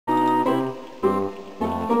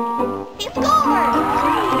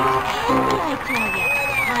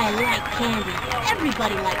candy.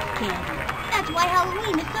 Everybody likes candy. That's why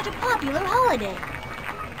Halloween is such a popular holiday.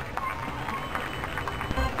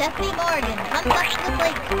 Stephanie Morgan comes up to the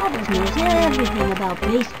plate. Mother knows everything about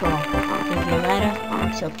baseball. If you let her,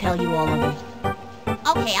 she'll tell you all of it.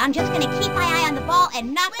 Okay, I'm just gonna keep my eye on the ball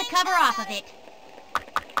and knock the cover off of it.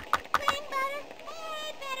 Swing, batter.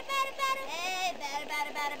 Hey, batter, batter, batter. Hey, batter,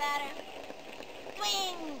 batter, batter, batter.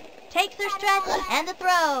 Swing. Takes her stretch and the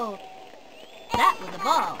throw. That was a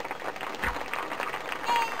ball.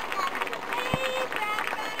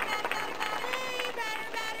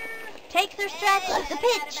 Takes her stretch, the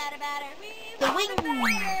pitch. Swing.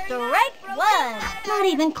 Strike one. Not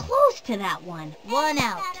even close to that one. 1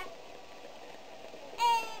 out.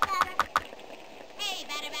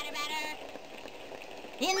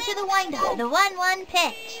 Into the windup. The 1-1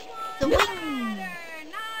 pitch. Swing.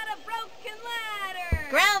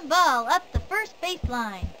 Ground ball up the first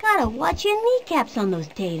baseline. Gotta watch your kneecaps on those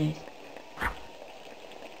taters.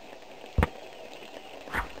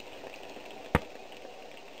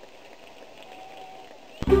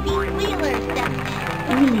 Pete Wheeler steps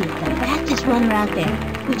in. Really is the fastest runner out there,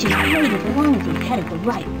 which is great as long as he's headed the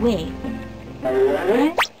right way.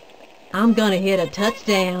 I'm gonna hit a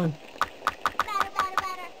touchdown.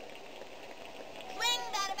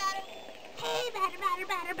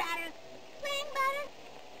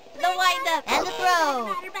 The windup and the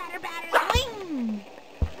throw. Swing.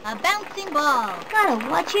 A bouncing ball. Gotta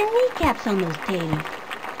watch your kneecaps on those taters.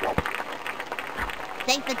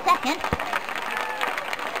 Safe at second.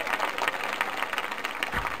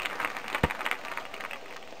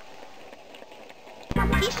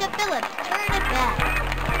 Keisha Phillips turn it back.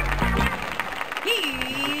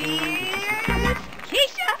 Here's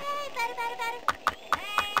Keisha. Hey, batter, batter, batter.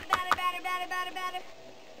 Hey, batter, batter, batter, batter, batter.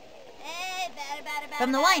 Hey, batter, batter, batter.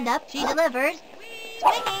 From the windup, she delivers.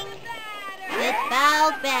 Swinging. It's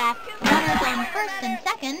fouled back. Runners on first and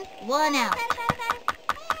second. 1 out.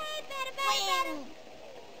 Swing.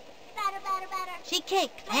 Batter, batter, batter. She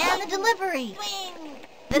kicks and the delivery. Swing.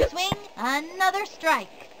 The swing, another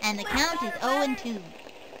strike, and the count is 0-2.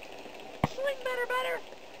 Swing, batter, batter.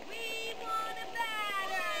 We want a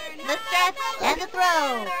batter. The stretch and the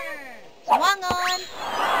throw. Swung on.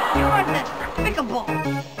 You're the pickleball.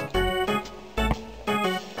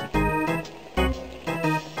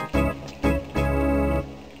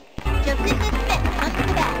 Josita Smith comes to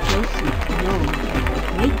bat. Josie knows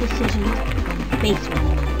great decisions from base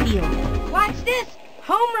running the field. Watch this.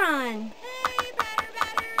 Home run. Hey, batter,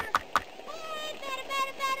 batter. Hey, batter,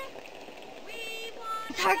 batter, batter. We want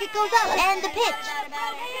The target goes up and the pitch.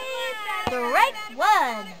 Strike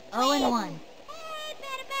one. 0-1.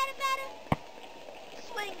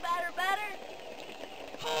 Swing, batter, batter.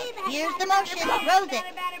 Hey, batter, Here's the batter, motion. batter, Throws batter, it.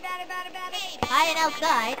 batter, batter, batter, batter. Hey, High and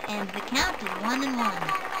outside, and the count is 1-1.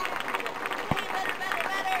 batter, batter,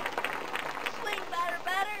 batter. Swing, batter,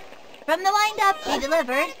 batter. From the windup, she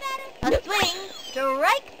delivers. A swing.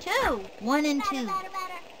 Strike 2. 1-2. Batter,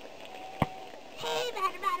 batter. Hey,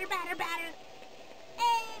 batter, batter, batter, batter.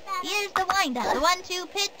 Hey, batter. Here's the windup. The 1-2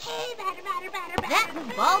 pitch. Hey, batter, batter, batter, batter. That was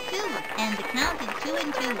ball 2, and the count is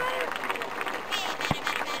 2-2.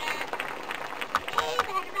 Hey,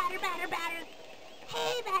 batter, batter, batter, batter.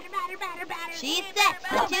 Hey, batter, batter, batter, batter. She sets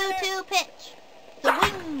the 2-2 pitch.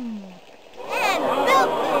 Swing. And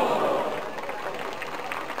built it.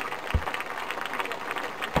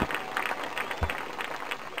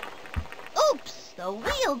 Oops, the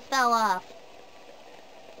wheel fell off.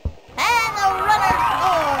 And the runner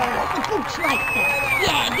scores. The gooch likes that.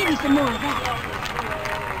 Yeah, give me some more of that.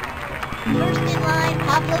 First in line,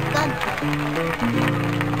 Pablo Sanchez.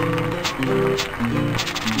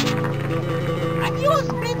 Adios,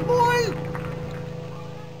 big boy.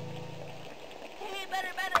 Hey,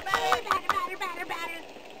 batter, batter, batter. Hey, batter, batter, batter, batter.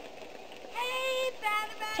 Hey,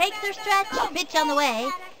 batter, batter. Takes her stretch, pitch on the way.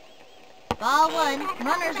 Ball 1,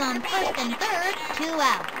 runners on first and third, 2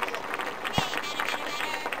 outs.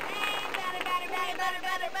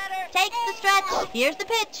 Takes the stretch, here's the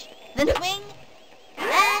pitch, the swing,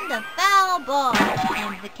 and a foul ball,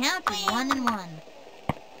 and the count is 1-1. We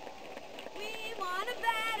want a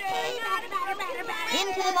batter. Hey, batter, batter, batter, batter.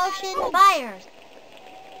 Into the motion, fires.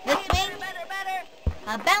 The swing, Batter, batter.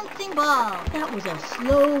 a bouncing ball. That was a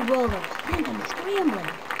slow roller, sent him scrambling.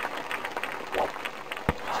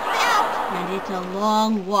 Out. And it's a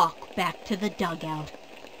long walk back to the dugout.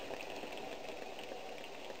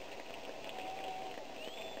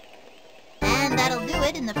 And that'll do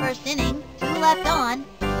it in the first inning. 2 left on.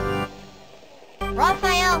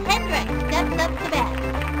 Rafael Hendricks steps up to bat.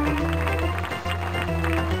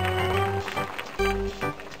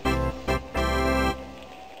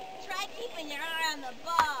 Try keeping your eye on the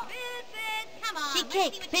ball. This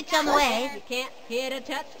kick, pitch on the way. You can't hit a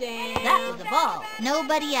touchdown. That was a ball.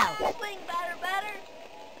 Nobody out. Swing, batter, batter.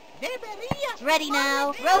 It's ready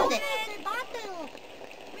now. Throws it.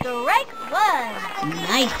 Strike one.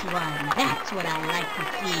 Nice one. That's what I like to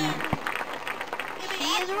see. She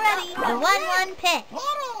is ready. The 1-1 pitch.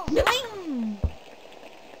 Swing.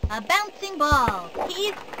 A bouncing ball.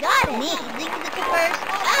 He's got it. He leaves it to first.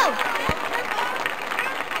 Out.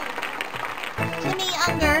 Timmy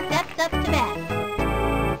Unger steps up to bat.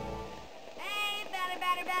 Hey, batter,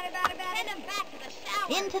 batter, batter, batter, batter. Send him back to the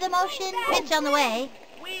shower. Into the motion. Pitch on the way.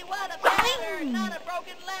 We want a batter, not a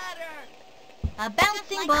broken ladder. A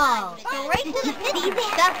bouncing ball. Straight to the pitch.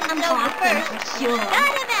 Stuff is over first. Sure.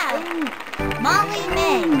 Got him out. Molly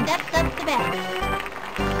May steps up to bat.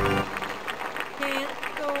 Can't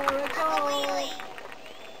score a goal.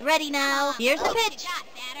 Ready now. Here's the pitch.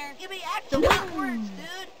 Give me actual words,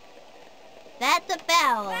 dude. That's a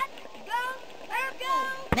foul. Let's go, let go.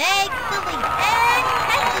 Makes the leap and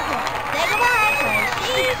catches it. Say goodbye, 'cause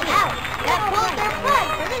she's out. That pulls their plug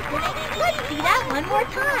for this inning. Let's see that one more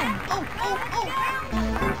time.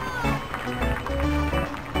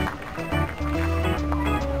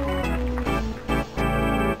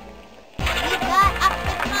 We've got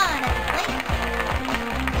Octagon at the plate.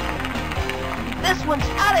 This one's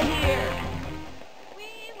out of here. We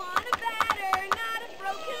want a batter, not a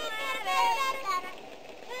broken ladder.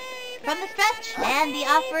 From the stretch and the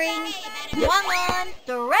offering. Swung on.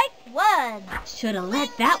 Strike one. Should have let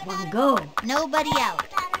that one go. Nobody out.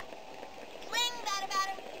 Swing, batter,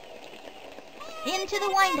 batter. Into the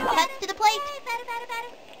windup. Cuts to the plate. Batter, batter, batter.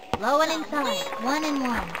 Low and inside. 1-1.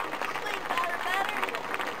 Swing, batter, batter.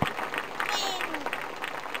 Swing.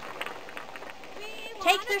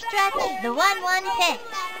 Takes her stretch. The 1-1 pitch.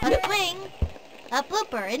 A swing. A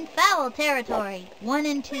blooper in foul territory.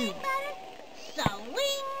 1-2.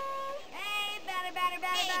 Swing. Hey, batter, batter,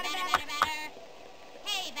 batter, batter, batter.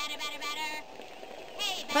 Hey, batter, batter, batter.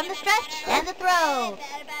 Hey, batter, From the stretch and the throw.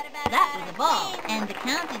 batter, batter, batter. That was a ball. And the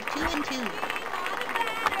count is 2-2.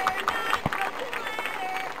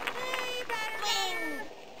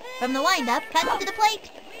 From the windup, cuts to the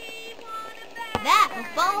plate. That was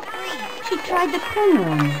ball 3. She tried the corner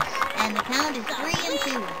on us. And the count is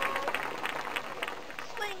 3-2.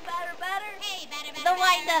 Swing, batter, batter. Hey, batter, batter, The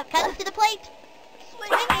windup, cuts to the plate.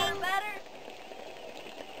 Swing, batter, batter.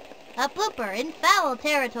 A blooper in foul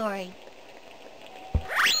territory.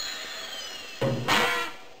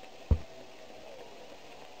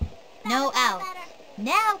 No out.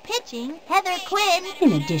 Now pitching, Heather Quinn.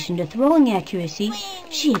 In addition to throwing accuracy,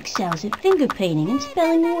 she excels at finger painting and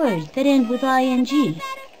spelling words that end with ing.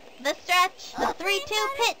 The stretch, the 3-2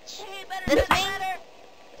 pitch, the swing,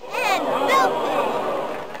 and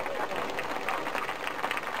belted.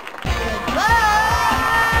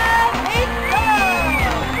 Goodbye, baseball!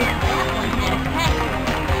 That one had a pass.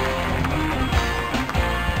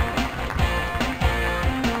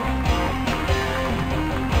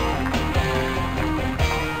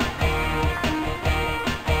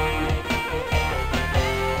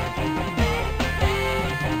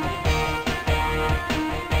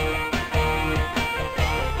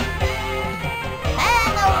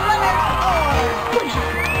 And the runner scores. Good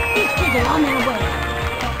job. These kids are on their way.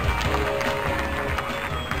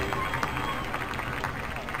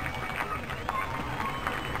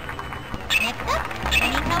 Next up,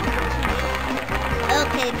 Penny Kawauchi.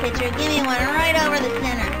 Okay, pitcher, give me one right over the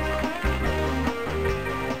center.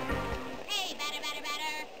 Hey, batter, batter,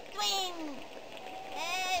 batter. Swing.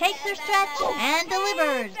 Hey, Takes her stretch and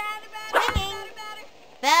delivers. Swinging.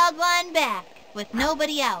 Fouled one back with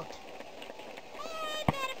nobody out. Hey,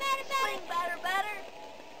 batter, batter, batter. Swing, batter, batter.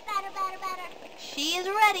 Batter, batter, batter. She is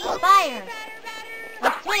ready. Fire. Batter, A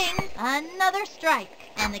batter. swing, another strike,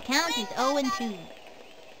 and the count is 0-2.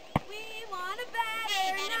 We want a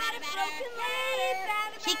batter, not a broken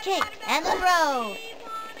ladder. She kicks and the throw. We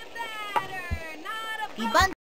want a batter, not a He bunts.